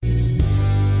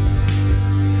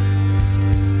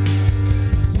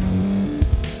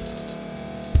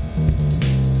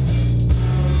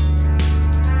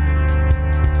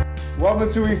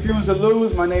Welcome to Refuse to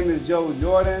Lose. My name is Joe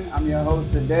Jordan. I'm your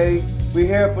host today. We're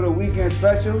here for the weekend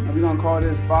special, and we're going to call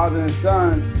this Father and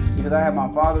Sons because I have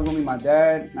my father with me, my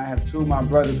dad, and I have two of my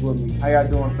brothers with me. How y'all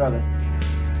doing, fellas?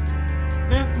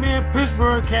 Since me and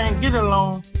Pittsburgh can't get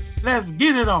along, let's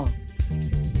get it on.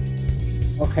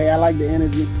 Okay, I like the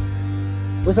energy.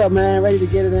 What's up, man? Ready to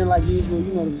get it in like usual.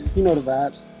 You know the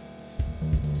vibes.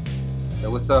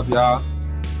 Yo, what's up, y'all?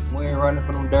 We ain't running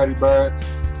from them dirty birds.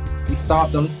 We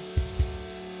stopped them.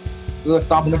 We'll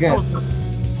stop them again.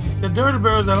 The Dirty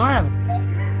Birds Atlanta.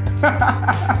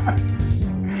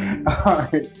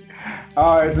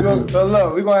 All right. So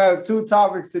look, we're gonna have two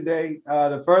topics today.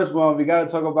 The first one, we gotta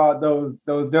talk about those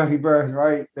dirty birds,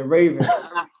 right? The Ravens.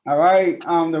 All right.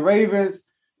 The Ravens.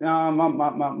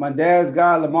 My dad's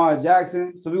guy, Lamar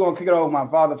Jackson. So we're gonna kick it off with my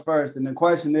father first. And the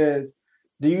question is,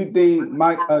 do you think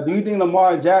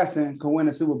Lamar Jackson can win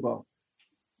a Super Bowl?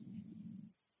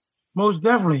 Most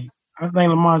definitely. I think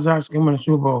Lamar Jackson can win the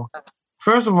Super Bowl.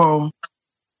 First of all,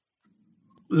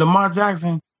 Lamar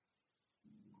Jackson,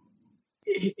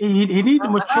 he needs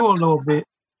to mature a little bit,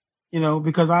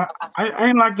 because I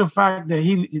didn't like the fact that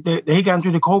he got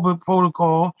into the COVID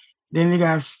protocol, then he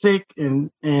got sick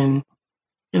and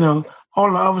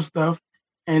all the other stuff,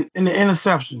 and the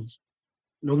interceptions.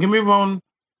 Don't get me wrong.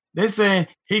 They say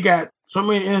he got so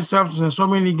many interceptions in so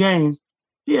many games.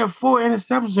 He had 4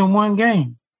 interceptions in one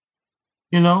game.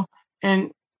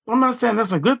 And I'm not saying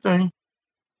that's a good thing,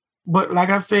 but like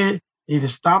I said, he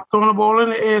just stop throwing the ball in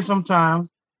the air sometimes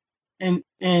and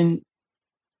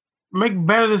make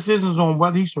better decisions on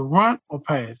whether he should run or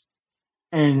pass.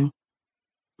 And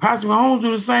Patrick Mahomes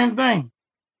do the same thing.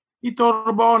 He throw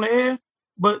the ball in the air,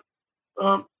 but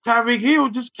Tyreek Hill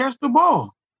just catch the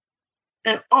ball.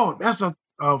 And that's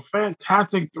a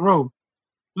fantastic throw.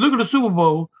 Look at the Super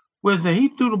Bowl where he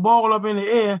threw the ball up in the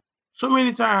air so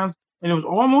many times and it was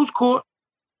almost caught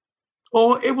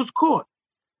or it was caught.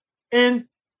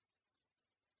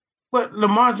 But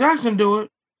Lamar Jackson do it.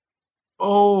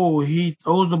 He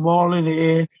throws the ball in the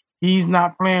air. He's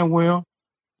not playing well.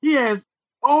 He has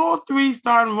all 3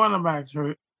 starting running backs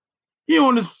hurt. He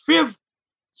on his 5th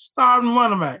starting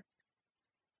running back.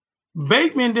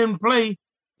 Bateman didn't play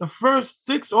the first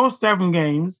 6 or 7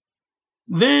 games.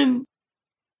 Then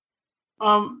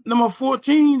number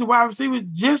 14, the wide receiver,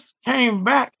 just came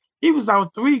back. He was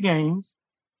out 3 games.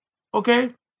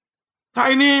 Okay.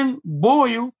 Tight end,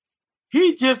 Boyle,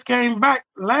 he just came back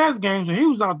last game, so he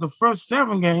was out the first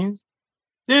 7 games.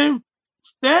 Then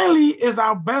Stanley is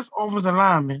our best offensive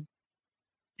lineman.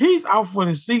 He's out for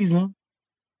the season.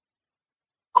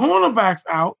 Cornerback's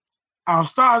out. Our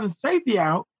starting safety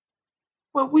out.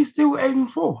 But we still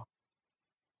 8-4.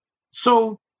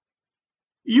 So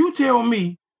you tell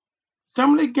me,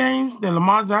 some of the games that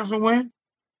Lamar Jackson win,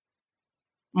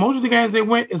 most of the games they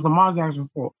win is Lamar Jackson's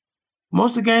fault.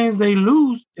 Most of the games they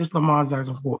lose is Lamar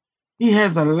Jackson's fault. He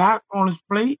has a lot on his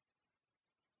plate.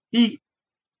 If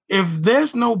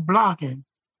there's no blocking,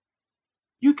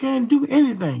 you can't do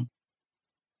anything.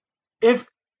 If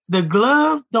the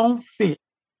glove don't fit,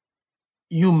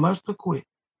 you must have quit.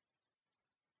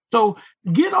 So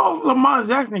get off Lamar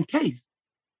Jackson's case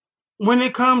when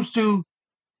it comes to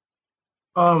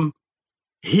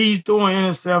he's throwing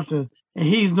interceptions and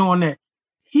he's doing that.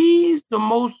 He's the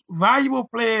most valuable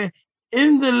player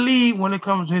in the league when it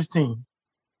comes to his team.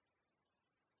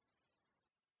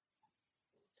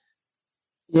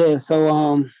 Yeah,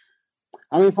 so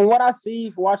from what I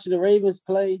see for watching the Ravens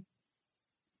play,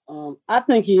 I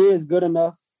think he is good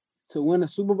enough to win a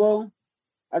Super Bowl.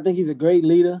 I think he's a great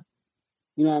leader.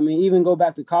 Even go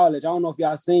back to college. I don't know if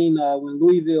y'all seen when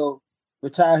Louisville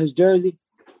retired his jersey,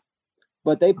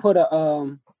 but they put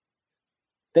a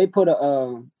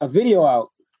video out,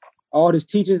 all his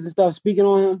teachers and stuff speaking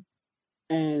on him,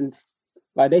 and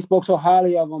like they spoke so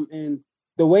highly of him, and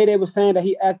the way they were saying that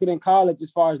he acted in college as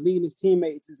far as leading his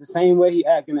teammates is the same way he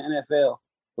acted in the NFL.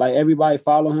 Like everybody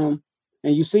follow him,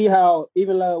 and you see how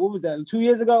even what was that 2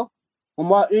 years ago when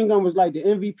Mark Ingram was like the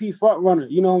MVP front runner,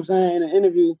 you know what I'm saying, in an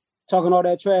interview talking all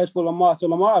that trash for Lamar. So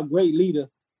Lamar a great leader,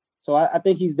 so I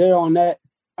think he's there on that.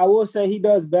 I will say he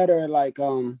does better like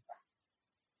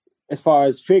as far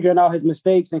as figuring out his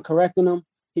mistakes and correcting them.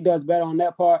 He does better on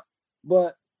that part.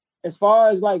 But as far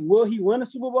as like, will he win a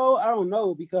Super Bowl? I don't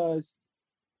know, because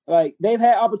like they've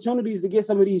had opportunities to get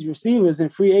some of these receivers in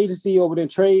free agency over their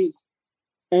trades.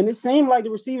 And it seemed like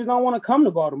the receivers don't want to come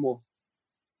to Baltimore.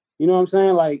 You know what I'm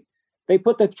saying? Like they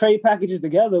put the trade packages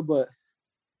together, but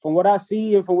from what I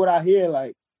see and from what I hear,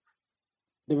 like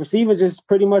the receivers just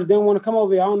pretty much didn't want to come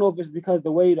over here. I don't know if it's because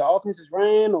the way the offenses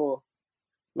ran or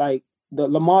like the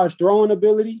Lamar's throwing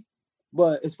ability.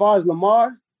 But as far as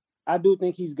Lamar, I do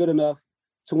think he's good enough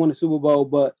to win the Super Bowl,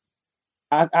 but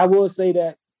I will say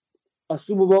that a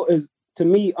Super Bowl is, to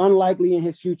me, unlikely in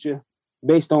his future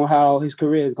based on how his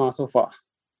career has gone so far.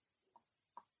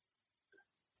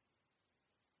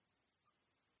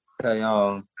 Okay,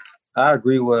 I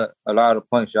agree with a lot of the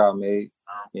points y'all made.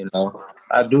 You know,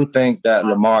 I do think that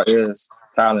Lamar is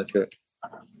talented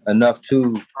enough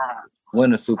to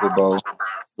win a Super Bowl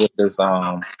with his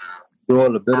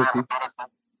dual ability,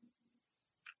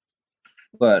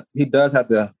 but he does have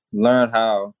to learn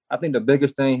how. I think the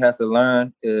biggest thing he has to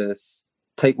learn is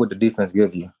take what the defense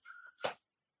gives you.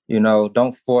 You know,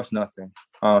 don't force nothing.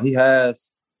 He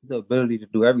has the ability to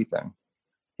do everything.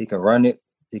 He can run it,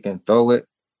 he can throw it,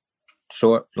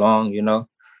 short, long, you know.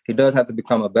 He does have to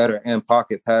become a better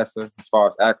in-pocket passer as far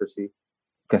as accuracy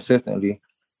consistently.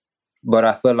 But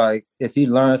I feel like if he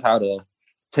learns how to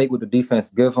take what the defense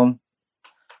gives him,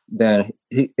 then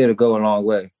it'll go a long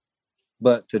way.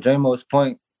 But to J-Mo's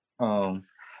point, I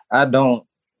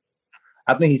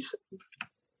think he's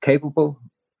capable,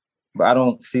 but I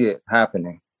don't see it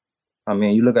happening. I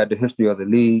mean, you look at the history of the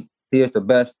league, he is the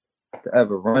best to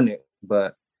ever run it,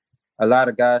 but a lot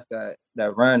of guys that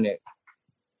ran it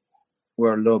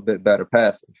were a little bit better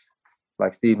passers.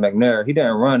 Like Steve McNair, he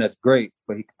didn't run as great,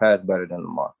 but he could pass better than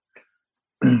Lamar.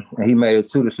 And he made it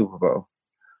to the Super Bowl.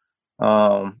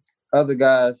 Other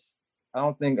guys, I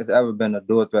don't think it's ever been a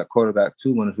dual threat quarterback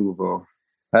to win a Super Bowl.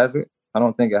 Has it? I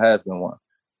don't think it has been one.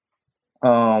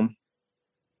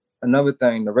 Another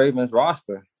thing, the Ravens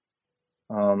roster.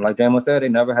 Like Jamo said, they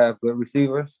never have good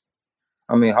receivers.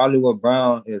 I mean, Hollywood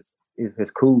Brown is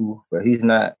cool, but he's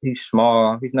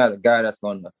small. He's not a guy that's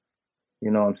going to,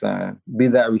 you know what I'm saying, be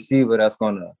that receiver that's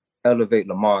going to elevate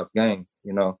Lamar's game.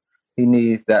 You know, he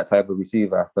needs that type of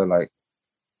receiver, I feel like.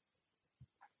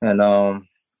 And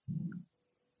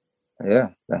yeah,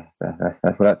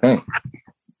 that's what I think.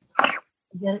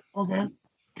 Okay.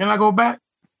 Can I go back?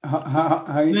 Now,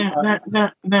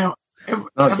 if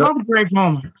I'm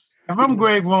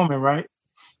Greg Roman, right?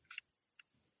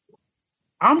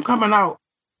 I'm coming out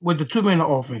with the 2-minute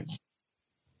offense,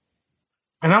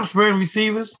 and I'm spreading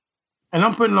receivers, and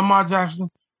I'm putting Lamar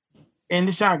Jackson in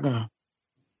the shotgun.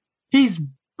 He's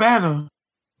better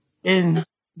in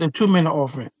the 2-minute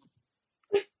offense.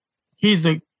 He's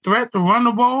a threat to run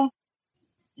the ball.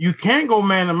 You can't go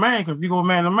man-to-man, because if you go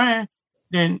man-to-man,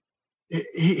 then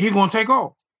he's going to take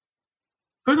off.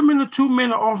 Put him in the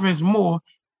 2-minute offense more.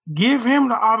 Give him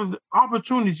the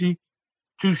opportunity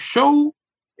to show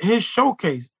his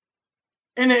showcase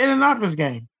in the Indianapolis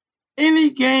game.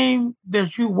 Any game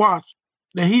that you watch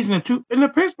that he's in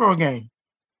the Pittsburgh game,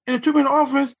 in the 2-minute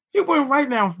offense, he went right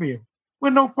downfield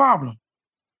with no problem.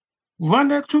 Run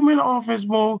that 2-minute offense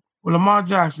more with Lamar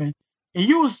Jackson, and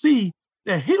you will see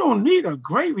that he don't need a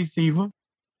great receiver.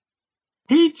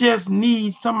 He just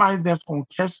needs somebody that's going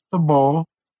to catch the ball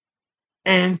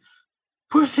and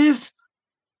put his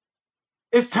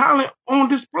talent on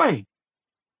display.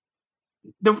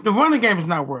 The running game is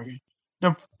not working.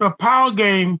 The power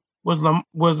game was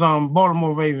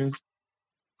Baltimore Ravens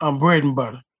bread and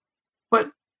butter. But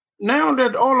now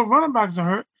that all the running backs are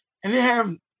hurt and they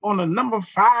have on the number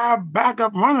 5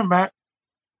 backup running back,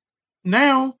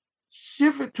 now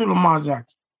shift it to Lamar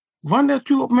Jackson. Run that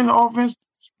 2-minute offense,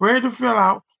 spread the field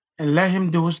out, and let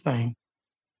him do his thing.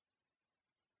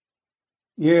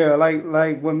 Yeah, like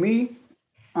with me,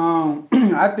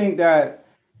 I think that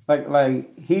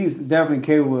like he's definitely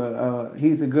capable.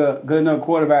 He's a good enough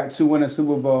quarterback to win a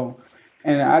Super Bowl,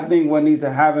 and I think what needs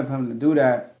to happen for him to do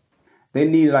that, they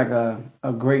need like a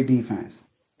great defense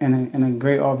and a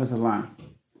great offensive line.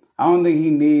 I don't think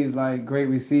he needs like great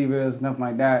receivers, nothing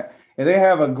like that. If they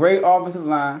have a great offensive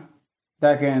line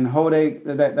that can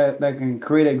that can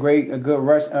create a good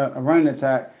rush, a running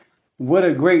attack with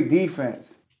a great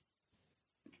defense,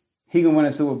 he can win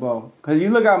a Super Bowl. Because you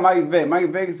look at Mike Vick.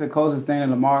 Mike Vick is the closest thing to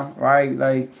Lamar, right?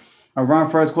 Like a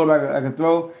run-first quarterback that can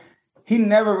throw. He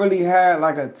never really had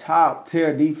like a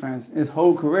top-tier defense his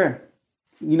whole career,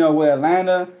 you know, with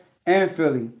Atlanta and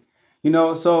Philly. You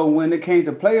know, so when it came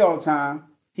to playoff time,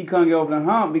 he couldn't get over the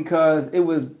hump because it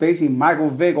was basically Michael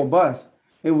Vick or bust.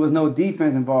 It was no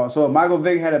defense involved. So if Michael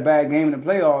Vick had a bad game in the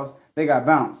playoffs, they got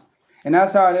bounced. And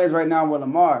that's how it is right now with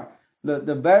Lamar.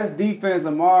 The best defense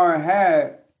Lamar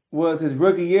had was his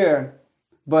rookie year,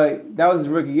 but that was his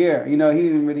rookie year. You know,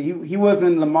 he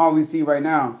wasn't Lamar we see right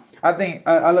now. I think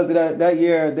I looked at that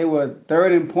year, they were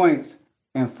 3rd in points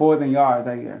and 4th in yards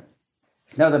that year.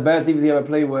 That was the best defense he ever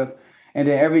played with. And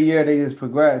then every year they just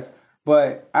progressed.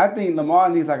 But I think Lamar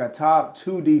needs like a top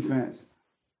 2 defense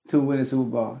to win a Super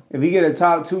Bowl. If you get a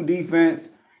top 2 defense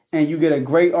and you get a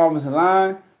great offensive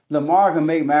line, Lamar can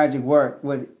make magic work.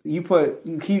 With you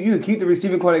keep the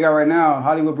receiving core they got right now,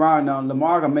 Hollywood Brown. Now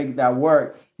Lamar can make that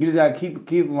work. You just gotta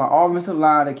keep my offensive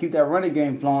line to keep that running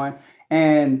game flowing,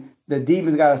 and the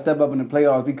defense got to step up in the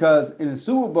playoffs because in the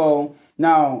Super Bowl.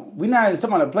 Now we're not even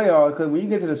talking about the playoffs because when you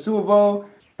get to the Super Bowl,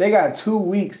 they got 2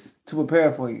 weeks to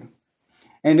prepare for you.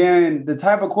 And then the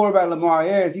type of quarterback Lamar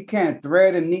is, he can't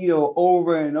thread a needle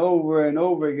over and over and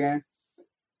over again.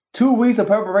 2 weeks of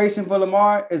preparation for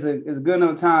Lamar is a good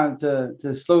enough time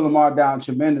to slow Lamar down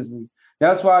tremendously.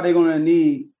 That's why they're going to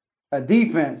need a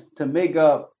defense to make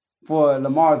up for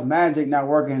Lamar's magic not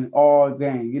working all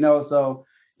game. So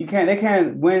they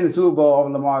can't win the Super Bowl over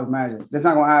Lamar's magic. That's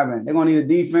not going to happen. They're going to need a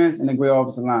defense and a great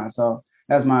offensive line. So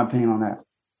that's my opinion on that.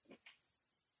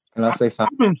 Can I say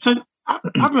something? My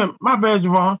bad,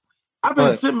 Javon. I've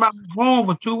been sitting by my phone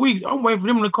for 2 weeks. I'm waiting for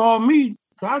them to call me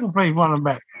so I can play running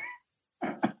back.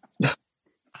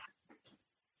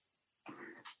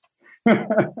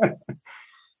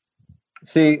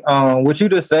 See, what you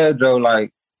just said, Joe,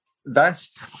 like,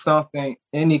 that's something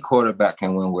any quarterback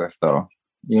can win with, though.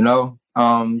 You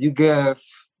give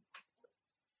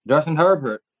Justin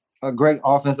Herbert a great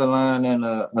offensive line and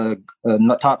a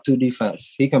top 2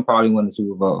 defense. He can probably win the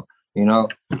Super Bowl.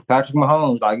 Patrick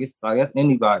Mahomes, I guess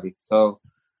anybody. So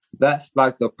that's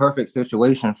like the perfect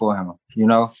situation for him.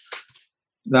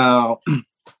 Now,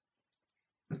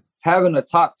 having a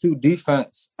top 2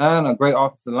 defense and a great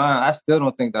offensive line, I still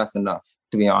don't think that's enough,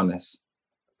 to be honest.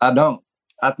 I don't.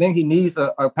 I think he needs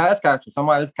a pass catcher,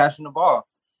 somebody that's catching the ball.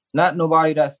 Not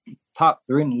nobody that's top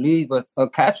 3 in the league, but a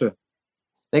catcher.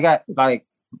 They got like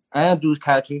Andrews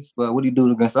catches, but what do you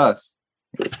do against us?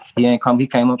 He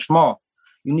came up small.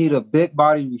 You need a big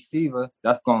body receiver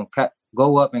that's going to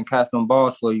go up and catch them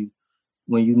balls for you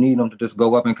when you need them to just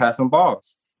go up and catch them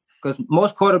balls. Because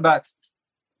most quarterbacks,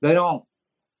 they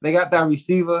got that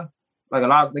receiver, they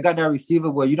got that receiver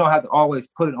where you don't have to always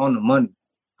put it on the money.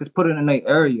 Just put it in their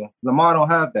area. Lamar don't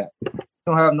have that. He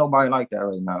don't have nobody like that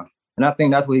right now. And I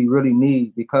think that's what he really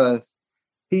needs because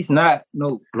he's not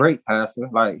no great passer.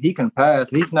 Like, he can pass.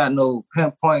 He's not no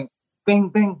pinpoint, bing,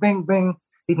 bing, bing, bing.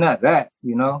 He's not that,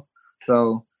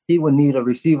 So he would need a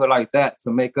receiver like that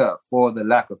to make up for the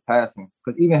lack of passing.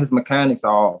 Because even his mechanics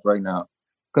are off right now.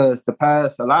 Because the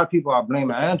pass, a lot of people are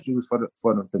blaming Andrews for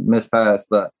the missed pass,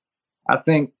 but I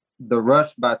think the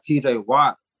rush by T.J.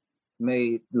 Watt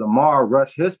made Lamar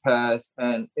rush his pass,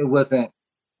 and it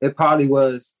probably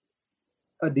was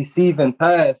a deceiving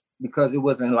pass because it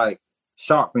wasn't like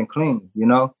sharp and clean,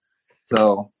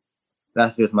 So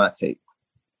that's just my take.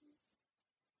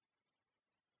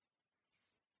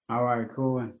 All right,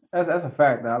 cool. That's a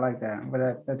fact. I like that.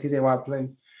 But that TJ Watt play.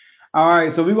 All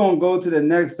right, so we're gonna go to the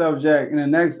next subject and the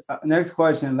next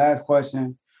question, last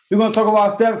question. We're gonna talk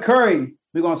about Steph Curry.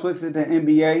 We're gonna switch it to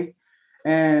NBA,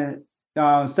 and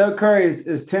Steph Curry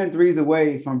is 10 threes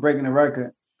away from breaking the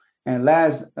record. And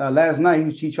last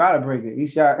night he tried to break it. He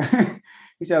shot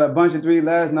he shot a bunch of threes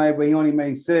last night, but he only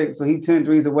made 6. So he's 10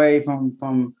 threes away from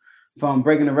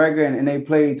breaking the record, and they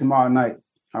play tomorrow night.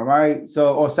 All right.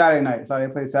 Or Saturday night. Sorry,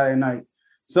 they play Saturday night.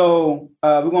 So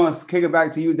we're going to kick it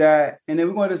back to you, Dad. And then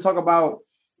we're going to just talk about,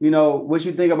 what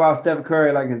you think about Steph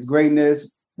Curry, like his greatness,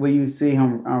 where you see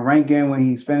him ranking when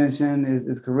he's finishing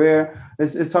his career.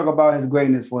 Let's talk about his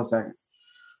greatness for a second.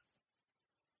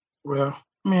 Well,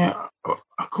 man,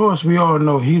 of course, we all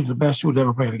know he was the best shooter to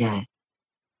ever play the game.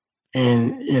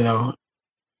 And,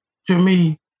 to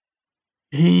me,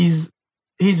 he's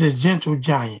a gentle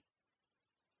giant.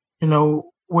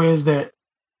 Whereas that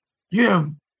you have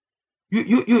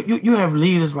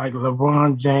leaders like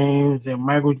LeBron James and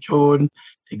Michael Jordan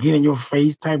to get in your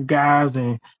face type guys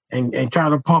and try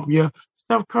to pump you.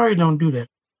 Steph Curry don't do that.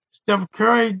 Steph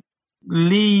Curry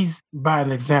leads by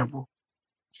an example.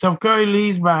 Steph Curry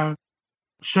leads by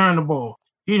sharing the ball.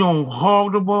 He don't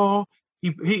hog the ball.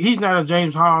 He's not a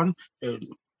James Harden.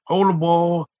 Hold the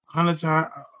ball 100 times,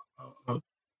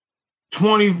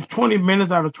 20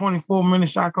 minutes out of 24-minute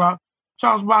shot clock.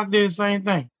 Charles Barkley did the same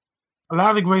thing. A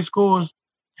lot of great scorers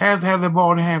has to have their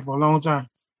ball in the hand for a long time.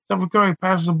 Steph Curry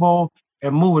passes the ball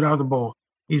and moves it out the ball.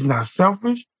 He's not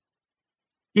selfish.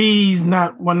 He's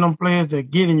not one of them players that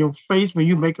get in your face when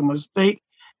you make a mistake.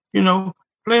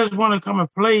 Players want to come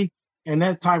and play in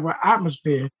that type of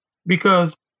atmosphere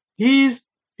because he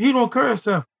don't carry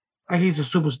himself like he's a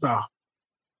superstar.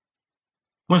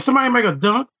 When somebody make a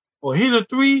dunk or hit a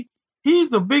 3,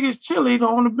 he's the biggest cheerleader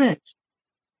on the bench.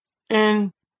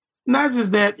 And not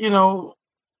just that, he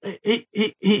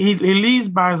leads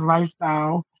by his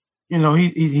lifestyle.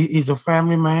 He's a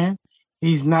family man.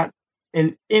 He's not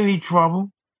in any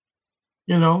trouble.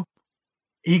 He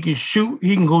can shoot.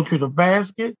 He can go to the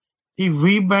basket. He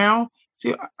rebound.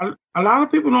 See, a lot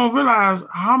of people don't realize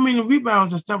how many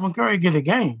rebounds that Stephen Curry get a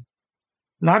game.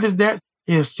 Not just that,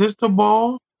 he assists the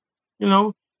ball. You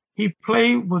know, he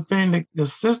played within the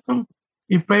system.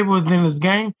 He played within his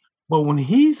game. But when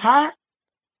he's hot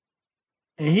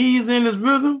and he's in his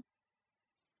rhythm,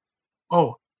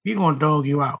 oh, he's going to dog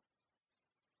you out.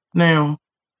 Now,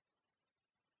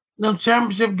 them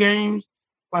championship games,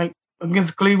 like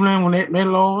against Cleveland when they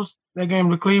lost that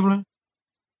game to Cleveland,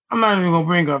 I'm not even going to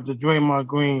bring up the Draymond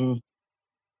Green,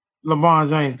 LeBron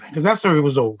James thing because that series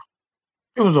was over.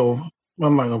 It was over.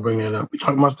 I'm not going to bring that up. We're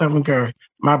talking about Stephen Curry.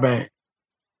 My bad.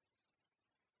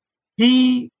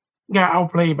 He got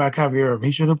outplayed by Kyrie Irving.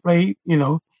 He should have played,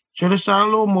 should have shot a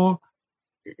little more,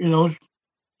 should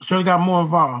have got more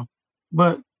involved.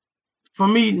 But for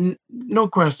me, no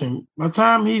question. By the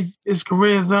time his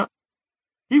career is up,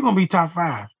 he's gonna be top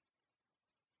 5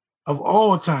 of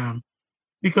all time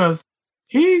because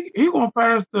he gonna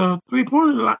pass the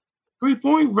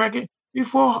 3-point record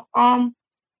before the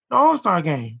All-Star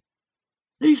game.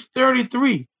 He's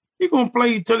 33. He's gonna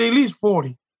play till at least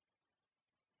 40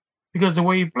 because the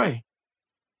way he play.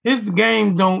 His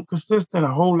game don't consist of a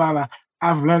whole lot of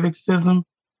athleticism.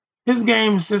 His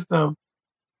game consists of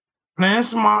playing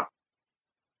smart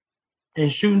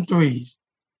and shooting threes.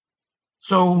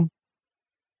 So,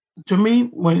 to me,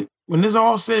 when this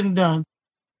all said and done,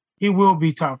 he will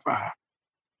be top 5.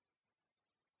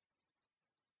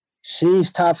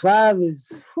 Sheesh, top 5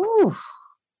 is, whew.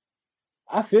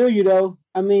 I feel you, though.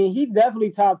 I mean, he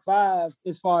definitely top 5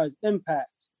 as far as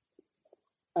impact.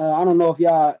 I don't know if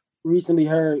y'all recently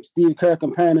heard Steve Kerr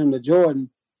comparing him to Jordan,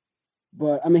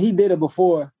 but, I mean, he did it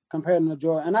before, comparing him to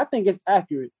Jordan, and I think it's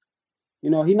accurate.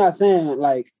 He's not saying,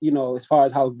 like, as far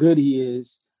as how good he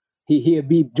is, he'll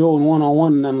beat Jordan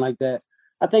one-on-one and nothing like that.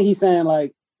 I think he's saying,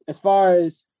 like, as far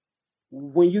as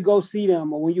when you go see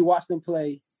them or when you watch them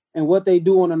play and what they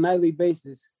do on a nightly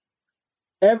basis,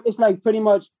 it's like pretty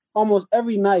much almost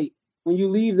every night when you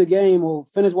leave the game or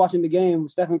finish watching the game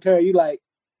with Stephen Curry, you like,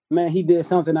 man, he did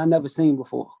something I never seen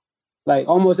before. Like,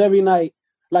 almost every night.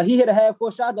 Like, he hit a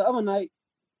half-court shot the other night.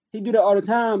 He do that all the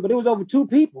time, but it was over 2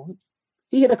 people.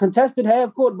 He hit a contested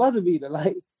half-court buzzer beater.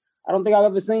 Like, I don't think I've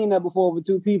ever seen that before with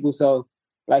 2 people. So,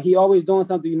 like, he always doing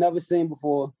something you never seen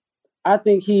before. I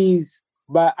think he's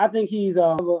under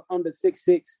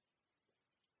 6'6"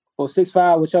 or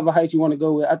 6'5", whichever height you want to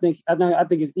go with. I think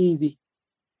it's easy.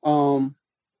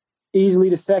 Easily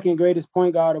the second greatest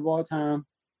point guard of all time.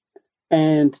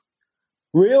 And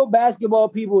real basketball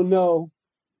people know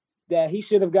that he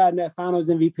should have gotten that Finals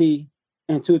MVP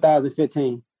in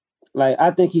 2015. Like,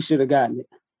 I think he should have gotten it.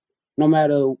 No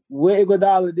matter what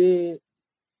Iguodala did,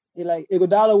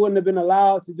 Iguodala wouldn't have been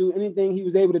allowed to do anything he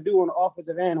was able to do on the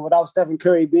offensive end without Stephen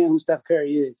Curry being who Steph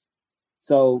Curry is.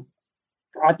 So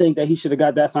I think that he should have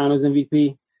got that Finals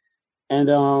MVP. And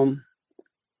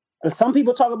some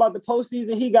people talk about the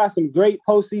postseason. He got some great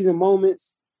postseason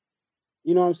moments.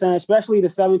 You know what I'm saying? Especially the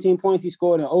 17 points he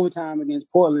scored in overtime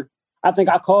against Portland. I think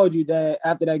I called you that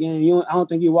after that game. I don't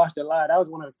think you watched it live. That was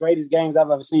one of the greatest games I've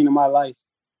ever seen in my life.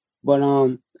 But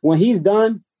when he's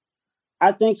done,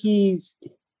 I think he'll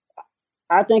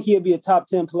be a top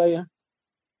 10 player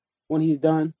when he's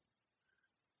done.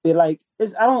 Other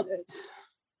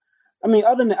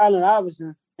than Allen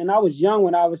Iverson, and I was young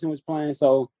when Iverson was playing,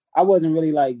 so I wasn't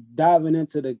really like diving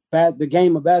into the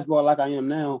game of basketball like I am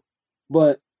now.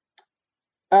 But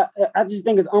I just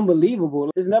think it's unbelievable.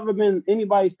 There's never been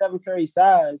anybody Stephen Curry's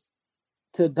size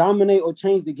to dominate or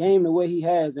change the game the way he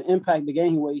has and impact the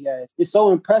game the way he has. It's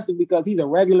so impressive because he's a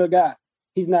regular guy.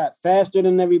 He's not faster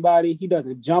than everybody. He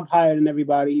doesn't jump higher than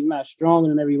everybody. He's not stronger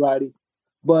than everybody.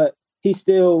 But he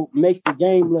still makes the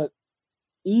game look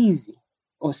easy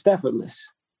or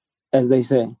effortless, as they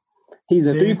say. He's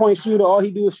a three-point shooter. All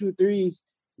he do is shoot threes.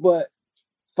 But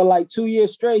for like 2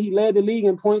 years straight, he led the league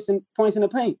in points in the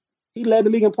paint. He led the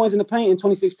league in points in the paint in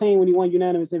 2016 when he won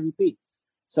unanimous MVP.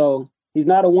 So he's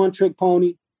not a one-trick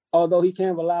pony, although he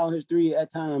can rely on his three at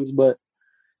times. But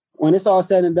when it's all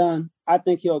said and done, I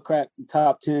think he'll crack the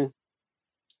top 10.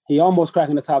 He almost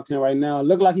cracking the top 10 right now.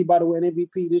 Look like he about to win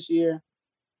MVP this year.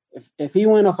 If he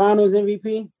win a Finals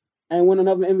MVP and win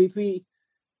another MVP,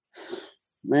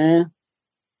 man,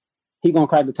 he gonna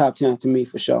crack the top 10 to me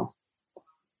for sure.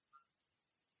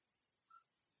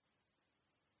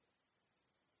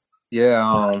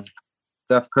 Yeah,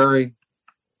 Steph Curry,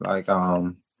 like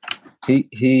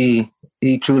he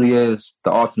truly is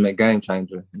the ultimate game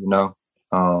changer, you know.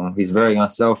 He's very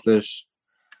unselfish.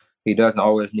 He doesn't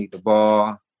always need the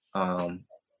ball.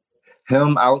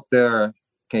 Him out there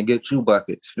can get you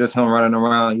buckets. Just him running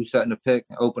around, you setting the pick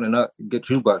and opening up and get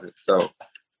you buckets. So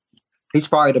he's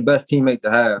probably the best teammate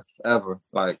to have ever,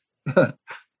 like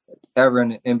ever in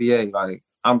the NBA. Like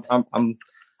I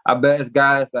bet it's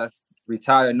guys that's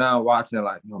retired now watching it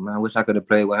like, oh man, I wish I could have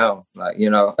played with him. Like,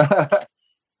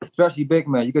 especially big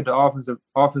man, you get the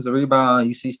offensive rebound,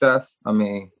 you see Steph. I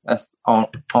mean, that's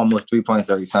almost 3 points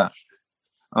every time.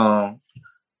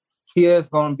 He is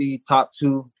going to be top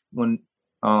 2 when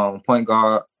point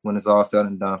guard when it's all said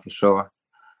and done for sure.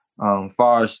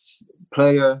 Far as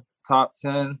player, top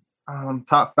 10,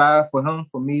 top 5 for him,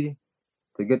 for me,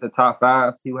 to get the top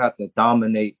 5, he would have to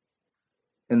dominate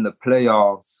in the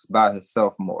playoffs by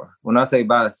himself more. When I say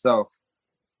by himself,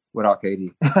 without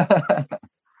KD.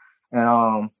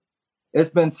 And it's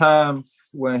been times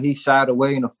when he shied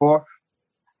away in the fourth,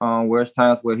 where it's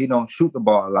times where he don't shoot the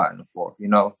ball a lot in the fourth,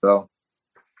 So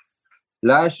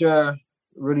last year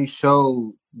really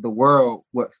showed the world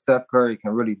what Steph Curry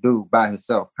can really do by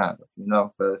himself, kind of,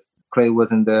 because Clay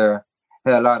wasn't there.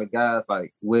 Had a lot of guys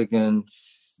like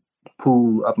Wiggins,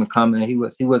 Poole up and coming. He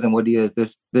wasn't what he is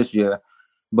this year,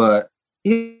 but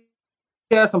he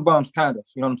had some bumps, kind of,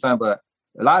 you know what I'm saying? But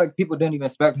a lot of people didn't even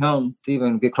expect him to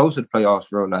even get close to the playoffs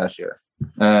for last year,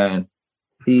 and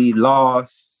he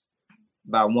lost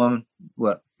by one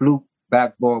fluke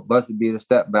backboard buzzer beater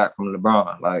step back from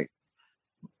LeBron. Like,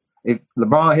 if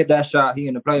LeBron hit that shot, he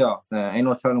in the playoffs, and ain't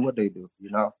no telling what they do,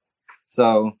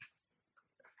 So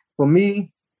for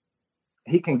me,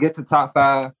 he can get to top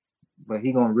 5, but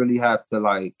he gonna really have to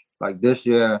like this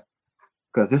year,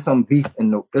 because there's some beasts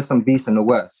in the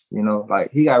West,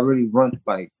 Like, he got really run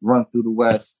through the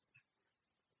West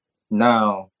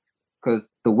now, because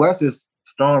the West is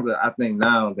stronger, I think,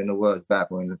 now than it was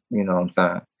back when, you know what I'm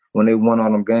saying, when they won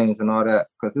all them games and all that,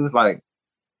 because it was like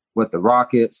with the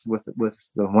Rockets, with the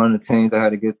one of the teams that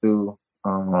had to get through.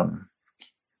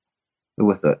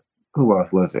 Who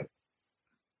else was it?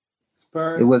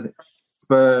 Spurs. It wasn't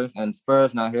Spurs, and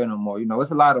Spurs not here no more.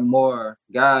 It's a lot of more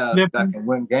guys that can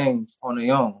win games on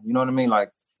their own. You know what I mean?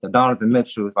 Like the Donovan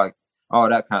Mitchells, like all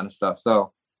that kind of stuff.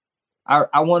 So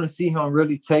I want to see him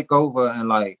really take over and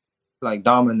like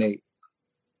dominate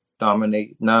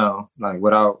now, like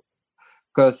without.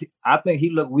 Because I think he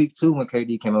looked weak too when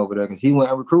KD came over there, because he went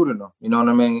and recruited him. You know what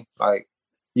I mean? Like,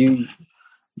 y'all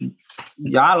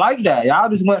like that. Y'all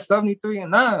just went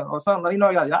 73-9 or something. Like,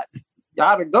 y'all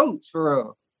the GOATs for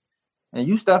real. And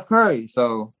you Steph Curry.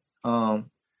 So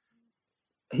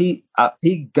he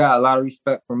got a lot of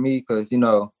respect from me, because,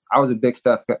 I was a big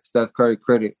Steph Curry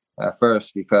critic at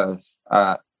first, because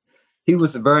he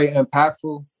was very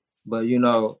impactful, but,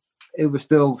 it was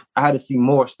still, I had to see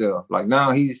more still. Like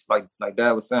now he's like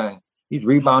Dad was saying, he's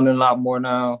rebounding a lot more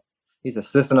now. He's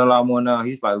assisting a lot more now.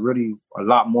 He's like really a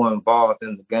lot more involved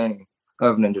in the game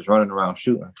other than just running around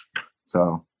shooting.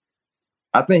 So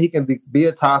I think he can be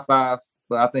a top 5,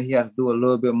 but I think he has to do a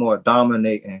little bit more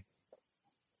dominating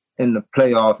in the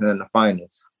playoffs and in the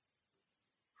finals.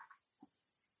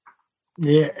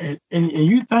 Yeah, and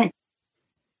you think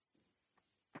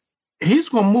he's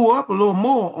gonna move up a little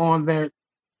more on that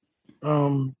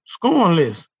scoring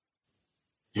list,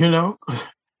 he gonna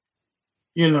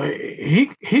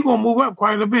move up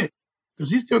quite a bit, because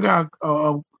he still got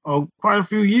quite a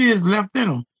few years left in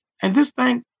him. And this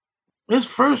thing, his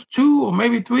first 2 or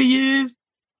maybe 3 years,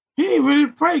 he didn't really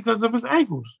play because of his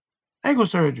ankle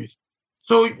surgeries.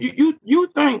 So you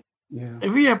think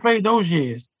if he had played those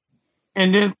years,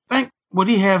 and then think what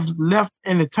he has left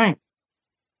in the tank,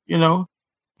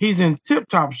 he's in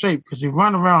tip-top shape because he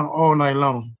run around all night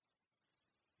long.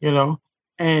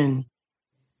 And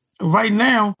right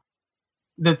now,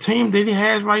 the team that he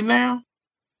has right now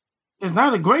is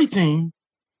not a great team.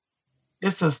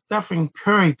 It's a Stephen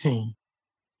Curry team.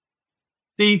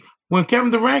 See, when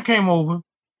Kevin Durant came over,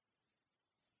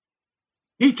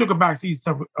 he took a backseat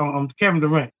to Kevin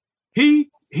Durant.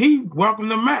 He welcomed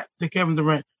the mat to Kevin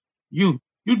Durant. You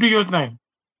do your thing.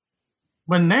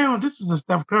 But now this is a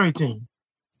Steph Curry team.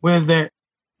 Whereas that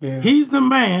he's the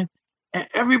man, and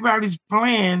everybody's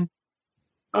playing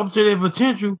up to their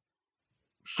potential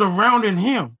surrounding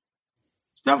him.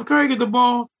 Steph Curry get the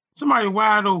ball, somebody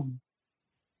wide open.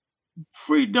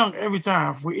 Free dunk every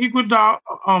time for Iguodala,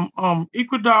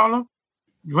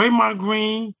 Draymond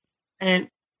Green, and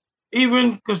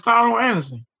even Gustavo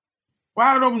Anderson.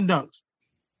 Wide open dunks.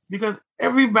 Because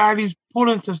everybody's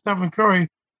pulling to Stephen Curry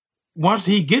once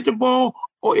he get the ball,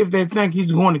 or if they think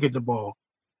he's going to get the ball.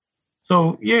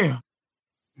 So, yeah.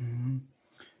 Mm-hmm.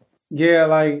 Yeah,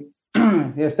 like,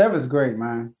 Steph is great,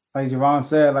 man. Like Javon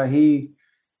said, like he,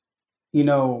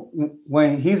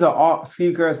 when he's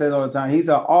Steve Kerr says all the time, he's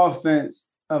an offense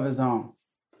of his own.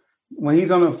 When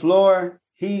he's on the floor,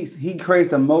 he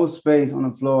creates the most space on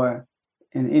the floor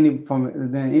than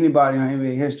anybody in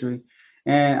NBA history.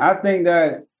 And I think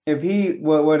that if he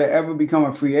were to ever become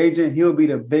a free agent, he'll be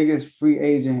the biggest free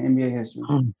agent in NBA history.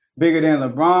 Bigger than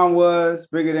LeBron was,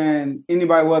 bigger than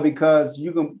anybody was, because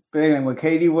bigger than what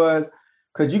KD was,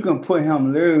 because you can put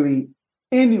him literally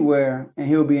anywhere and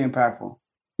he'll be impactful.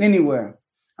 Anywhere.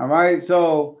 All right.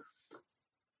 So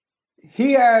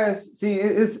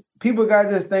it's people got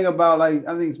this thing about, like,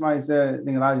 I think somebody said, I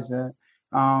think Elijah said,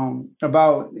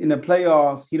 about in the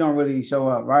playoffs, he don't really show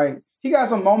up, right? He got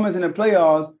some moments in the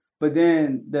playoffs, but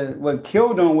then what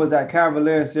killed him was that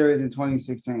Cavaliers series in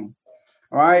 2016.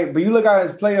 All right. But you look at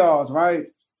his playoffs, right?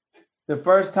 The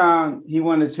first time he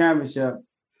won the championship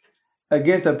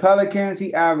against the Pelicans,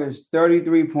 he averaged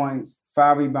 33 points,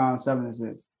 5 rebounds, 7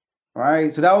 assists. All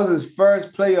right. So that was his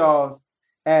first playoffs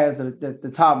as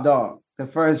the top dog. The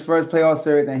first playoff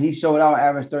series, and he showed out,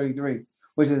 averaged 33,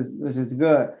 which is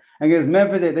good. Against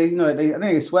Memphis, I think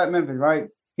they swept Memphis, right?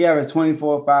 He averaged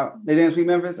 24-5. They didn't sweep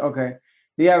Memphis? Okay.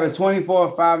 He averaged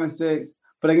 24, 5, and 6.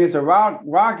 But against the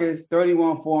Rockets,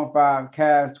 31, 4, and 5.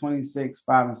 Cavs, 26,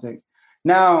 5, and 6.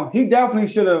 Now, he definitely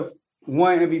should have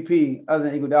won MVP other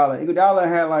than Iguodala. Iguodala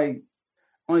had like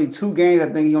only 2 games, I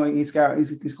think he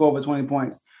scored over 20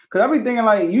 points. Because I've been thinking,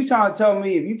 like, you trying to tell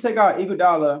me if you take out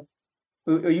Iguodala,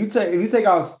 or if you take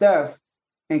out Steph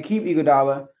and keep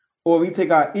Iguodala, or if you take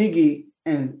out Iggy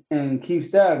and keep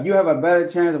Steph, you have a better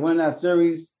chance of winning that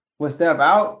series with Steph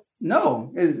out?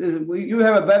 No. You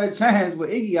have a better chance with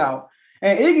Iggy out.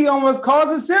 And Iggy almost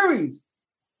caused a series.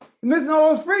 Missing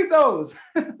all those free throws.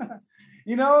 And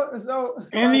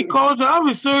he caused the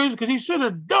other series because he should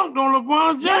have dunked on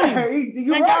LeBron James. Yeah,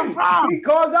 you're right. He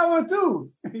caused that one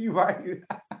too. You're right.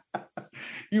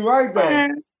 You're right, though.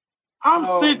 Man, I'm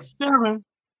 6'7".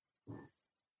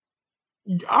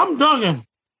 I'm dunking.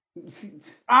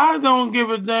 I don't give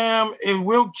a damn if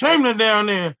Wilt Chamberlain down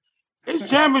there. It's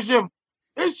championship.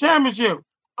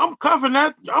 I'm cuffing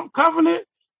that. I'm cuffing it,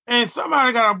 and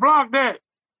somebody got to block that.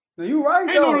 No, you're right,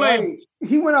 ain't though. No like,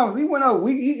 he went out.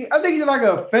 I think he's like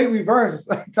a fake reverse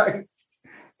type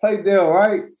deal,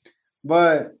 right?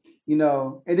 But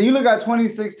and then you look at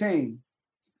 2016.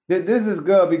 This is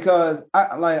good because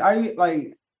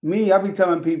I be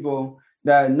telling people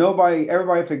that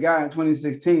everybody forgot in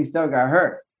 2016 Steph got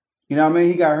hurt. You know what I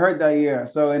mean? He got hurt that year.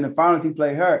 So in the finals, he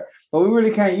played hurt. But we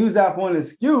really can't use that for an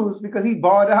excuse because he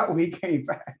balled out when he came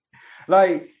back.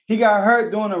 Like, he got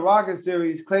hurt during the Rockets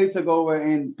series. Clay took over,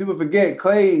 and people forget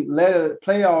Clay led the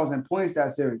playoffs in points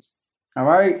that series. All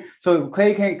right? So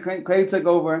Clay took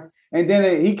over, and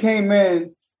then he came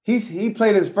in. He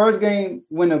played his first game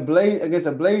against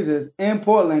the Blazers in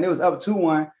Portland. It was up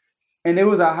 2-1, and it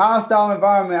was a hostile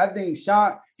environment. I think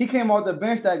he came off the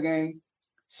bench that game.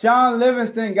 Sean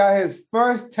Livingston got his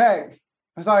first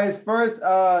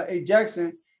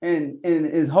ejection in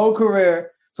his whole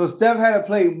career. So Steph had to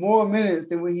play more minutes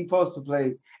than what he supposed to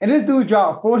play. And this dude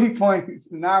dropped 40 points,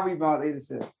 9 rebounds, 8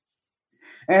 assists.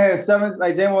 And had 7,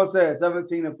 like J-Mo said,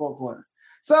 17 in the fourth quarter.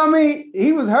 So, I mean,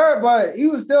 he was hurt, but he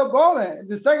was still balling.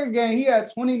 The second game, he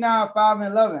had 29, 5,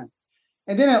 and 11.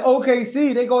 And then in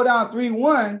OKC, they go down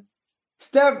 3-1.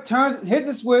 Steph hit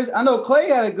the switch. I know Clay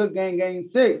had a good game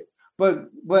 6. But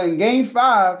in game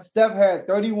 5, Steph had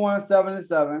 31, 7, and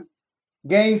 7.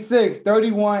 Game 6,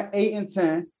 31, 8, and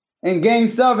 10. In game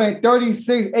 7,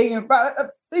 36, 8, and 5.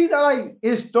 These are like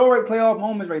historic playoff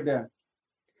moments right there.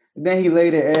 And then he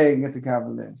laid an egg against the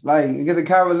Cavaliers. Like, against the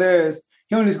Cavaliers,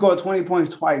 he only scored 20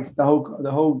 points twice the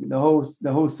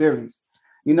whole series.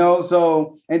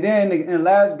 So, and then in the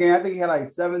last game, I think he had like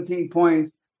 17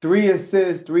 points, 3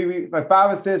 assists,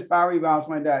 5 assists, 5 rebounds,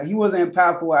 something like that. He wasn't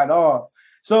impactful at all.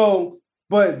 So,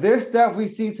 but this stuff we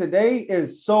see today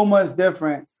is so much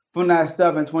different from that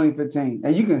stuff in 2015.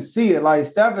 And you can see it. Like,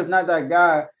 Steph is not that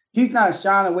guy. He's not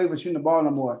shying away from shooting the ball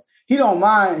no more. He don't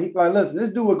mind. Listen,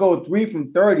 this dude would go 3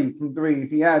 from 30 from 3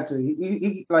 if he had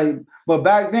to. But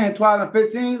back then,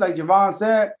 2015, like Javon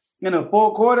said, in the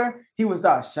fourth quarter, he would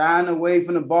start shying away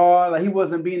from the ball. Like, he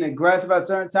wasn't being aggressive at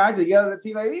certain times to yell at the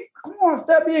team, like, hey, come on,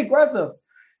 Steph, be aggressive.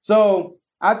 So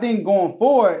I think going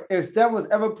forward, if Steph was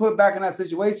ever put back in that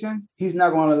situation, he's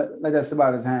not going to let that slip out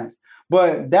of his hands.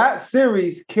 But that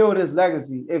series killed his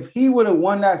legacy. If he would have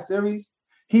won that series,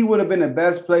 he would have been the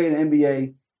best player in the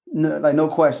NBA, no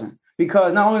question.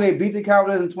 Because not only they beat the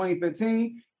Cavaliers in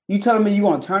 2015, you telling me you're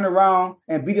going to turn around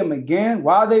and beat them again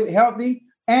while they're healthy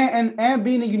and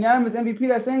being a unanimous MVP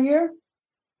that same year?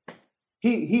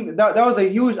 That was a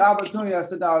huge opportunity that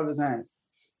slipped out of his hands.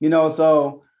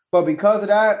 But because of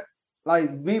that,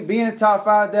 like being top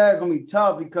 5 there is going to be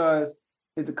tough because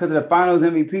of the finals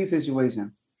MVP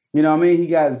situation. You know what I mean? He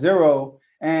got 0.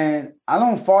 And I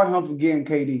don't fault him for getting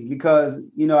KD because, at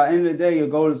the end of the day, your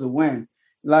goal is to win.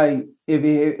 Like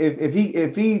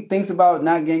if he thinks about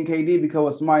not getting KD because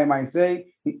what somebody might say,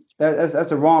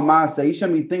 that's a wrong mindset. You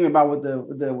shouldn't be thinking about what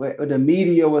the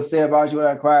media will say about you or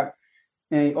that crap,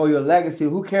 or your legacy.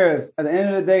 Who cares? At the end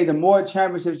of the day, the more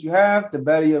championships you have, the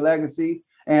better your legacy.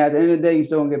 And at the end of the day, you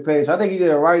still gonna get paid. So I think he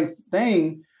did the right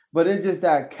thing, but it's just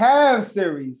that Cavs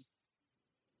series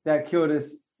that killed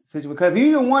this situation. Because if he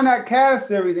even won that Cavs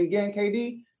series and getting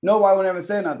KD, nobody would ever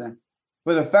say nothing.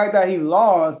 But the fact that he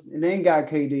lost and then got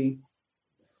KD,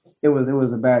 it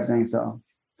was a bad thing. So,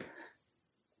 as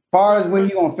far as what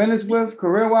he gonna finish with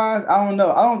career wise, I don't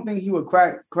know. I don't think he would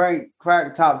crack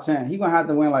top 10. He gonna have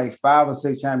to win like 5 or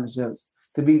 6 championships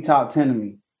to be top 10 to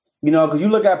me. Because you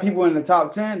look at people in the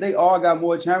top 10, they all got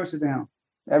more championships than him.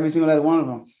 Every single last one of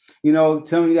them. You got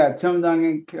Tim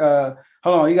Duncan.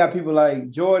 You got people like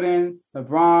Jordan,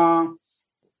 LeBron,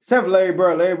 except for Larry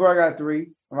Bird. Larry Bird got 3.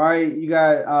 Right, you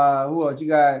got who else? You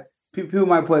got people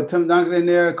might put Tim Duncan in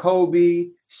there, Kobe,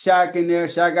 Shaq in there.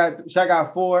 Shaq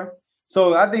got 4.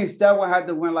 So I think Steph will have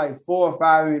to win like 4 or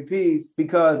 5 MVPs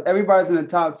because everybody's in the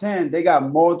top 10. They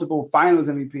got multiple Finals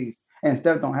MVPs, and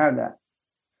Steph don't have that.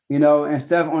 And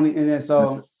Steph only in there.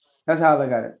 So that's how I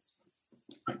look at it.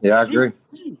 Yeah, I agree.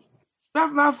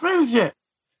 Steph not finished yet.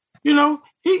 He let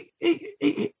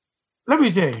me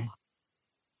tell you.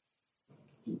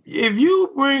 If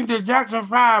you bring the Jackson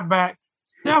 5 back,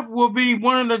 Steph will be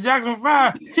one of the Jackson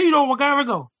 5. Tito gotta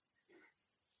go.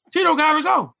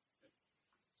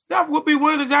 Steph will be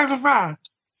one of the Jackson 5.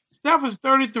 Steph is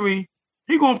 33.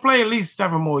 He gonna play at least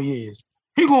 7 more years.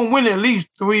 He gonna win at least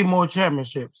 3 more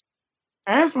championships.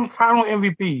 And some final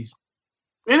MVPs.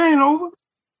 It ain't over.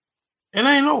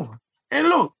 And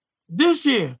look, this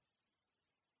year,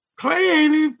 Clay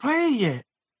ain't even played yet.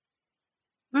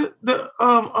 The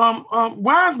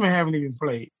Wiseman haven't even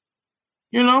played,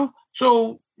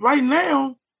 So right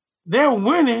now they're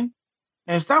winning,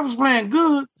 and Steph is playing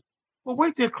good. But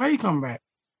wait till Clay come back.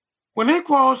 When they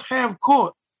cross half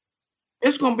court,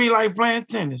 it's gonna be like playing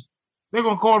tennis. They're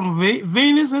gonna call them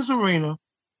Venus and Serena.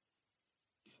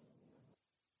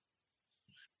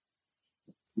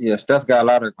 Yeah, Steph got a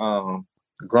lot of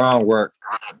groundwork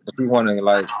if you want to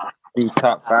be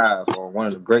top 5 or one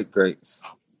of the greats.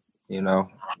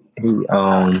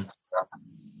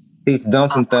 He's done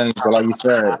some things, but like you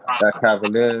said, that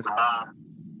Cavaliers,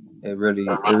 it really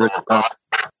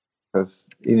because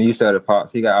you said it,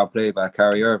 Pops. He got outplayed by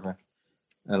Kyrie Irving,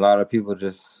 and a lot of people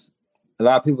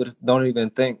don't even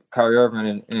think Kyrie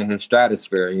Irving in his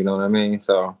stratosphere. You know what I mean?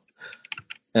 So,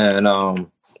 and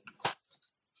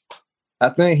I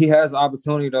think he has the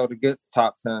opportunity though to get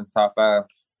top 10, top 5.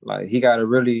 Like he got to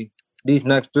really. These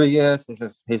next 3 years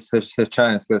is his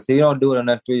chance because he don't do it in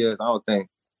the next 3 years. I don't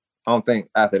think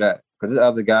after that because there's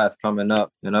other guys coming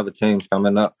up and other teams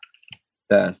coming up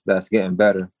that's getting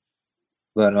better.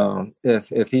 But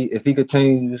if he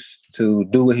continues to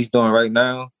do what he's doing right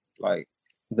now, like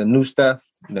the new stuff,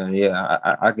 then yeah,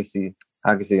 I can see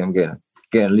him getting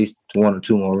at least 1 or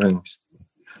 2 more rings.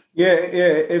 Yeah.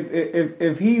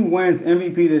 If he wins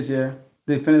MVP this year,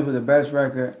 they finish with the best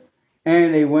record.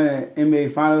 And they win an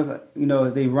NBA Finals.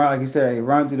 They run, like you said, they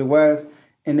run through the West,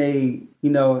 and they,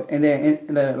 and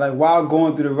then like while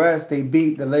going through the West, they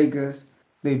beat the Lakers,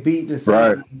 they beat the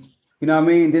Suns. Right. You know what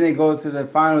I mean? Then they go to the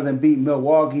Finals and beat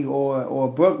Milwaukee or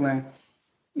Brooklyn.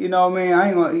 You know what I mean? I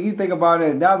ain't gonna. You think about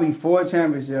it, that'll be 4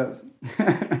 championships,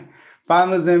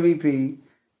 Finals MVP,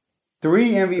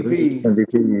 3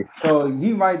 MVPs. So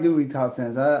he might do be top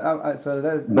 10. So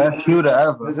that's best shooter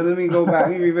ever. So let me go back.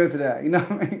 Let me revisit that. You know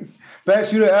what I mean?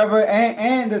 Best shooter ever,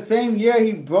 and the same year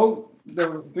he broke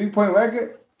the 3-point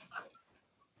record.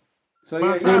 So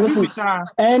yeah,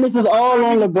 this is all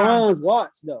on LeBron's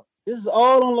watch, though. This is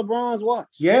all on LeBron's watch.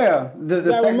 Yeah,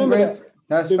 the second grade.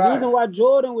 That's the reason why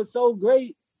Jordan was so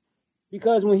great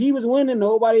because when he was winning,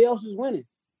 nobody else was winning.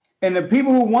 And the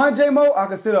people who won J-Mo, I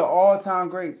consider all-time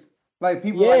greats. Like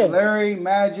people like Larry,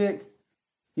 Magic.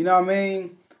 You know what I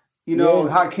mean?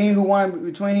 Hakeem, who won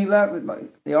between he left, like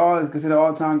they all consider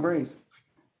all-time greats.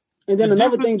 And then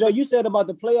another thing, Joe, you said about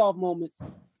the playoff moments.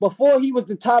 Before he was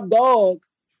the top dog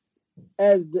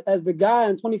as the guy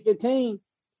in 2015,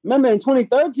 remember in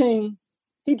 2013,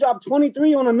 he dropped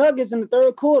 23 on the Nuggets in the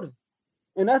third quarter.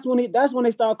 And that's when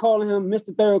they started calling him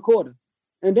Mr. Third Quarter.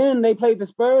 And then they played the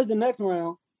Spurs the next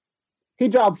round. He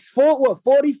dropped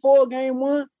 44 game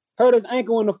 1, hurt his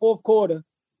ankle in the fourth quarter.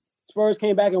 Spurs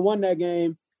came back and won that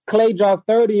game. Clay dropped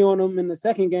 30 on them in the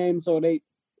second game, so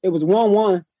it was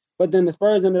 1-1, but then the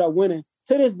Spurs ended up winning.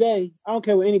 To this day, I don't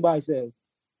care what anybody says.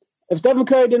 If Stephen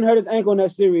Curry didn't hurt his ankle in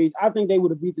that series, I think they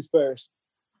would have beat the Spurs.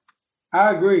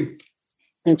 I agree.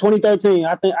 In 2013,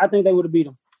 I think they would have beat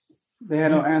them. They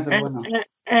had no answer for them.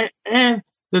 And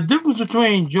the difference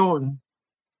between Jordan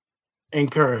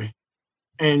and Curry,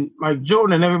 and like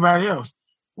Jordan and everybody else,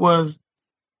 was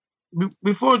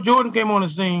before Jordan came on the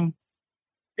scene,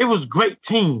 it was great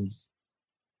teams.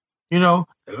 You know,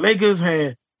 the Lakers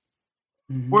had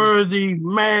Worthy,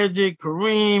 Magic,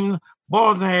 Kareem.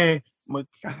 Boston had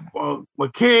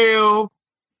McHale,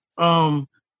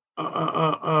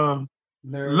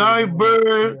 Larry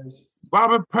Bird,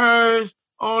 Robert Parish,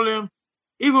 all them.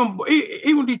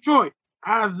 Even Detroit,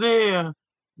 Isaiah,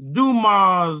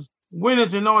 Dumas,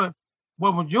 Winners, and all that.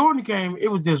 But when Jordan came, it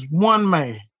was just one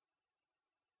man.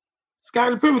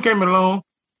 Scottie Pippen came along,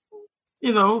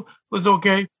 you know, was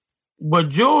okay. But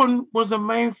Jordan was the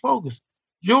main focus.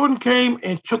 Jordan came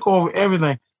and took over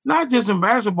everything, not just in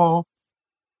basketball.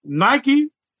 Nike,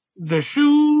 the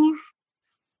shoes,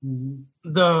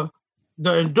 the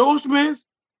endorsements.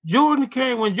 When Jordan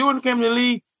came to the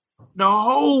league, the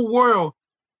whole world,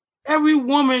 every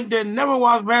woman that never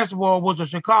watched basketball was a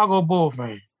Chicago Bull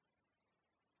fan.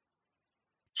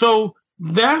 So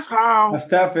that's how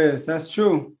Steph is. That's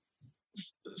true.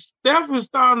 Steph is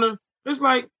starting to. It's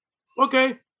like,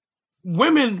 okay,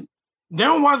 women, they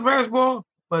don't watch basketball,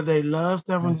 but they love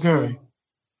Stephen Curry.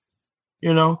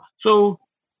 You know, so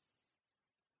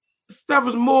Steph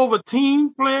is more of a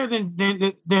team player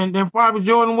than probably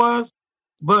Jordan was.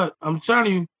 But I'm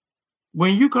telling you,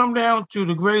 when you come down to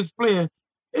the greatest player,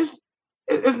 it's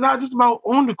not just about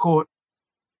on the court.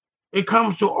 It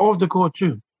comes to off the court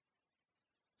too.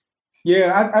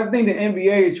 Yeah, I think the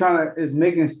NBA is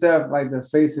making Steph like the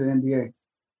face of the NBA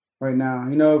right now.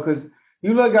 You know, because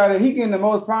you look at it, he getting the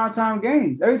most primetime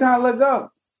games. Every time I look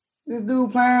up, this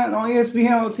dude playing on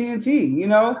ESPN or TNT. You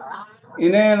know,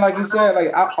 and then like you said,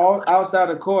 like outside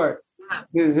the court,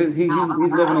 he's living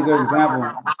a good example.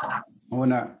 Or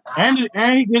whatnot. And he's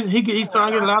starting to get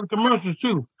a lot of commercials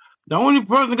too. The only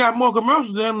person that got more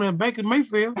commercials than him is Baker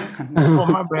Mayfield. Oh,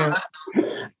 my bad.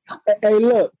 Hey,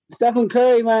 look, Stephen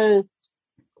Curry, man,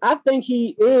 I think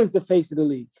he is the face of the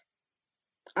league.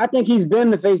 I think he's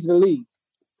been the face of the league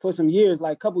for some years,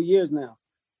 like a couple years now.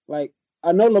 Like,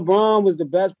 I know LeBron was the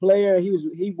best player.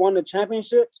 He won the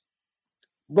championships.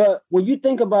 But when you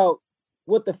think about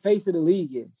what the face of the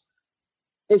league is,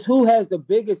 it's who has the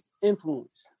biggest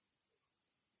influence.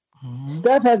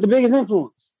 Steph has the biggest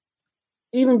influence,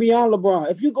 even beyond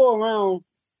LeBron. If you go around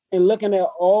and looking at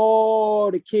all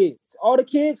the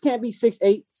kids can't be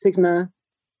 6'8", 6'9".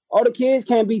 All the kids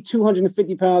can't be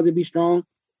 250 pounds and be strong.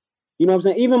 You know what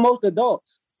I'm saying? Even most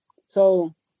adults.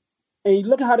 So, and you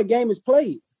look at how the game is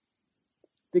played.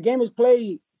 The game is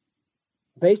played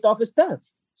based off of Steph.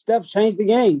 Steph changed the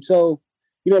game. So,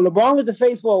 you know, LeBron was the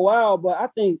face for a while, but I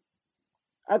think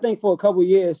for a couple of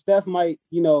years, Steph might,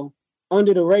 you know,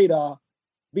 under the radar,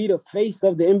 be the face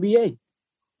of the NBA.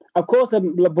 Of course,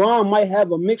 LeBron might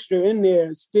have a mixture in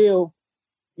there still,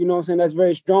 you know what I'm saying, that's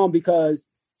very strong because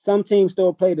some teams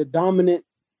still play the dominant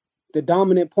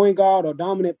point guard or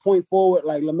dominant point forward,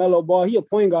 like LaMelo Ball. He a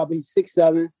point guard, but he's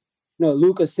 6'7". You know,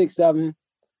 Luka 6'7".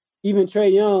 Even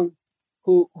Trae Young,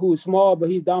 who's small, but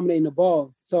he's dominating the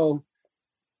ball. So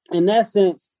in that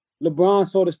sense, LeBron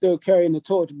sort of still carrying the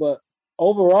torch. But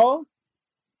overall,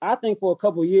 I think for a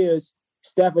couple of years,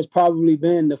 Steph has probably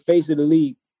been the face of the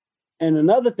league. And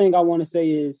another thing I want to say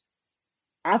is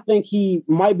I think he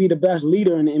might be the best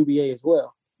leader in the NBA as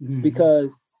well.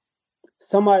 Because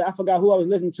somebody, I forgot who I was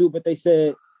listening to, but they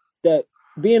said that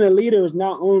being a leader is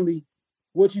not only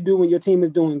what you do when your team is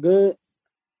doing good,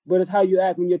 but it's how you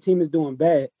act when your team is doing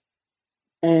bad.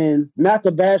 And not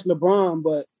to bash LeBron,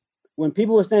 but when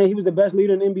people were saying he was the best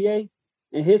leader in the NBA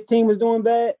and his team was doing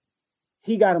bad,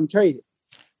 he got him traded.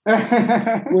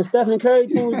 When Stephen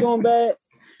Curry's team was doing bad,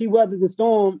 he weathered the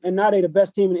storm, and now they're the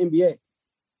best team in the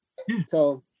NBA.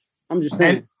 So I'm just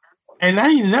saying. And I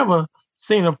ain't never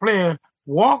seen a player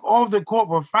walk off the court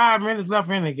with 5 minutes left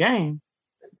in the game.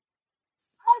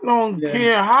 I don't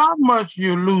care how much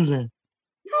you're losing.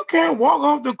 You can't walk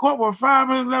off the court with 5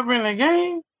 minutes left in the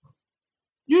game.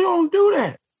 You don't do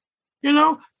that. You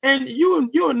know? And you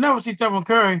will never see Stephen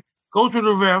Curry go to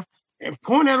the ref and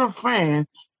point at a fan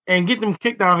and get them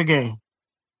kicked out of the game.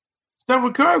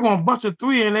 Stephen Curry gonna bust a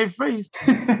three in their face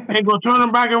and go turn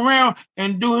them back around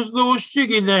and do his little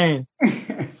shiggy dance.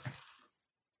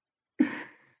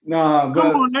 Nah, but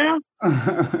come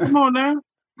on now.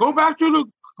 Go back to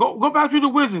the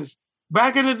Wizards.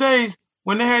 Back in the days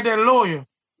when they had that lawyer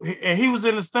and he was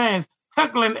in the stands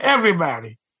heckling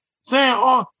everybody, saying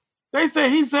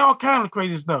he said all kind of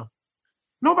crazy stuff.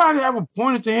 Nobody ever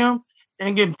pointed to him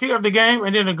and get kicked out of the game,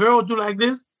 and then the girl do like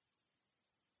this.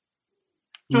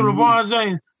 to LeBron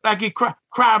James like he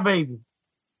cry baby.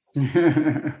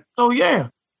 So yeah,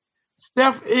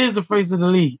 Steph is the face of the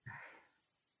league.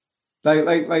 Like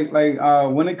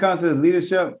when it comes to his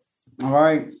leadership, all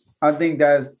right, I think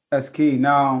that's key.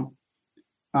 Now,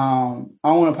 I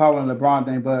don't want to pop on the LeBron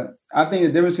thing, but I think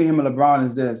the difference between him and LeBron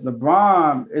is this: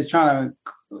 LeBron is trying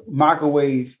to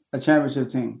microwave a championship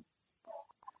team.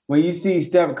 When you see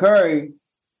Steph Curry,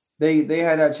 they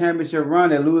had that championship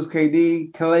run. They lose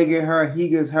KD, Clay get hurt, he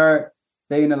gets hurt.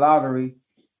 They in the lottery.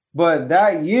 But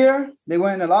that year, they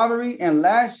went in the lottery, and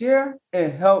last year, it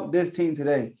helped this team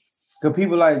today. Because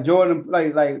people like Jordan,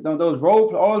 like all those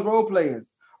role players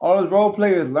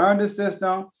learned the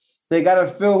system. They got to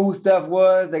feel who Steph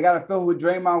was. They got to feel who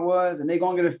Draymond was, and they're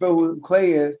going to get to feel who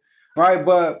Clay is, right?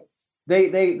 But they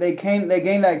gained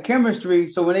that chemistry.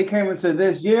 So when they came into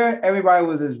this year, everybody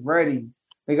was just ready.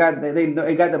 They got the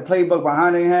playbook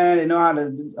behind their hand. They know how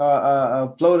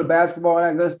to flow the basketball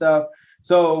and that good stuff.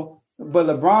 So. But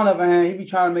LeBron, on the other hand, he be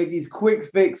trying to make these quick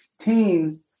fix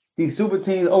teams, these super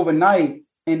teams overnight,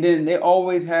 and then they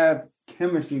always have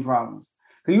chemistry problems.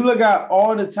 Because you look at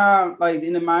all the time, like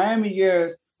in the Miami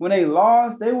years, when they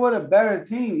lost, they were the better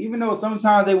team. Even though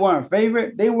sometimes they weren't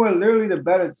favorite, they were literally the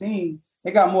better team. They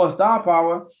got more star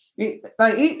power.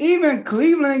 Even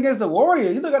Cleveland against the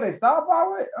Warriors, you look at their star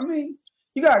power. I mean,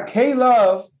 you got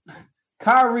K-Love,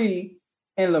 Kyrie,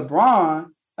 and LeBron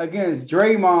against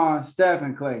Draymond, Steph,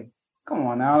 and Clay. Come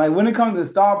on now. Like when it comes to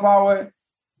star power,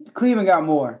 Cleveland got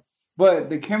more.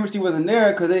 But the chemistry wasn't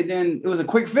there because it was a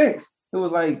quick fix. It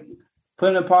was like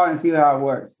put it apart and see how it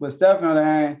works. But Steph, on the other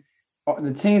hand,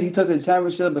 the teams he took to the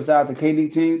championship besides the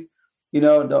KD teams,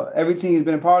 every team he's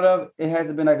been a part of, it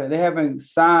hasn't been they haven't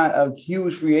signed a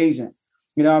huge free agent.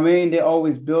 You know what I mean? They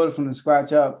always build it from the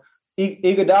scratch up.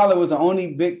 Iguodala was the only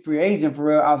big free agent for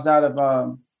real outside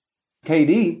of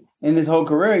KD in his whole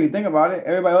career. You think about it,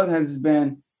 everybody else has just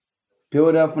been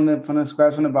build up from the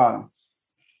scratch from the bottom.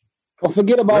 Don't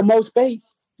forget about Mo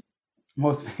Spates.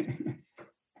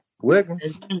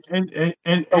 Wiggins.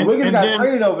 And Wiggins got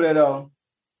traded over there though.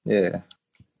 Yeah.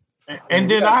 And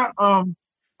then I was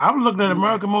looking at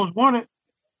American Most Wanted,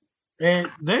 and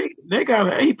they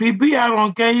got an APB out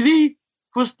on KD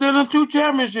for stealing 2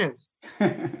 championships.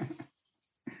 I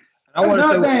want to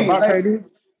say about KD.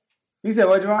 You said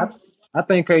what, Javon? I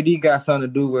think KD got something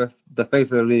to do with the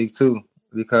face of the league too.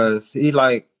 Because he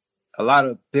like a lot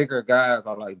of bigger guys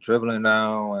are like dribbling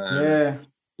now and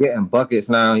getting buckets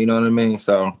now, you know what I mean?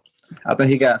 So I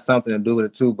think he got something to do with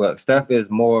it too. But Steph is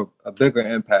a bigger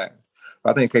impact. But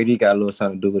I think KD got a little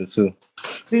something to do with it too.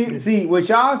 See what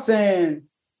y'all saying.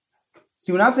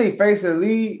 See, when I say face of the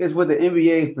league, is what the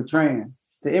NBA is portraying.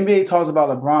 The NBA talks about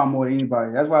LeBron more than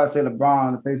anybody. That's why I say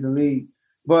LeBron, the face of the league.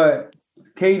 But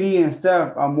KD and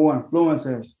Steph are more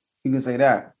influencers. You can say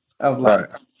that of like.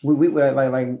 Right.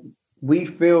 We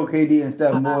feel KD and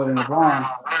Steph more than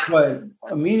LeBron,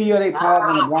 but media they pop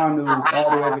on LeBron news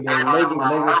all the way every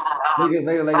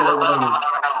day. Lakers.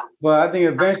 But I think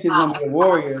eventually it's gonna be the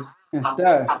Warriors and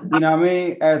Steph. You know what I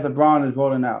mean? As LeBron is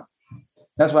rolling out.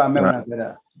 That's what I meant when I said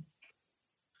that.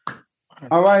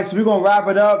 All right, so we're gonna wrap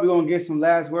it up. We're gonna get some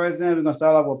last words in. We're gonna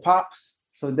start off with Pops.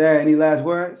 So, Dad, any last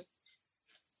words?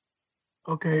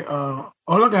 Okay. All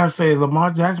I gotta say is Lamar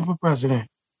Jackson for president.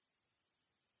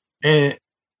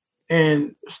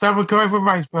 And Stephen Curry for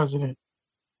vice president.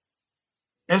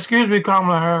 Excuse me,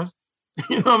 Kamala Harris.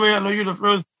 You know what I mean? I know you're the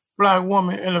first black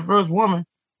woman and the first woman,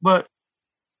 but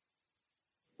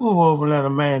move over and let a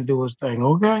man do his thing,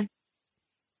 okay?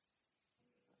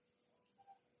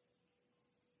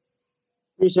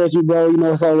 Appreciate you, bro.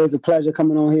 It's always a pleasure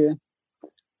coming on here.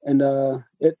 And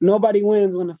nobody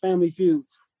wins when the family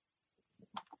feuds.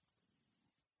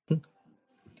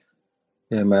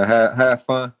 Yeah, man. Have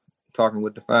fun. Talking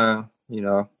with the fam,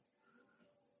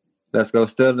 let's go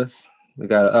Steelers. We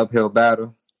got an uphill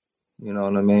battle, you know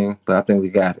what I mean? But I think we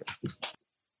got it.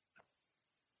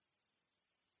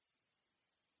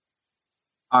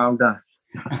 I'm done.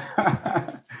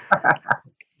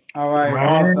 All right,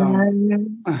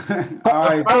 awesome. All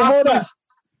right. Hey, hold up.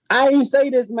 I ain't say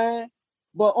this, man,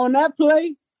 but on that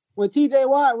play, when TJ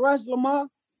Watt rushed Lamar,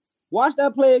 watch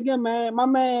that play again, man. My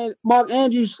man, Mark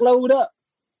Andrews, slowed up.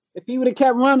 If he would have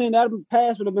kept running, that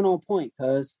pass would have been on point,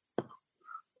 cuz.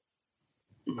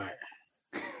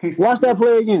 Watch that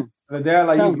play again. But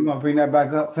Dad, you gonna bring that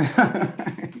back up?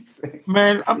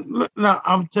 Man,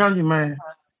 I'm telling you, man.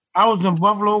 I was in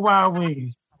Buffalo Wild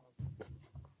Wings.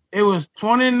 It was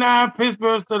 29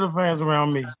 Pittsburgh Steelers fans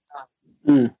around me.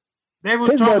 They were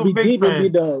talking big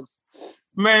fans.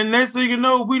 Man, next thing you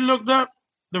know, we looked up.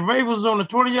 The Ravens was on the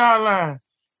 20-yard line.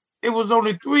 It was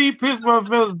only 3 Pittsburgh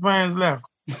Steelers fans left.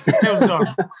 It was dark.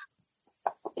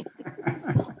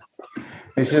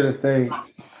 They should have stayed.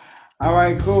 All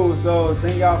right, cool. So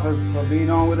thank y'all for being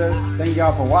on with us. Thank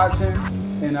y'all for watching.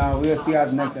 And we'll see you at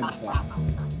the next episode.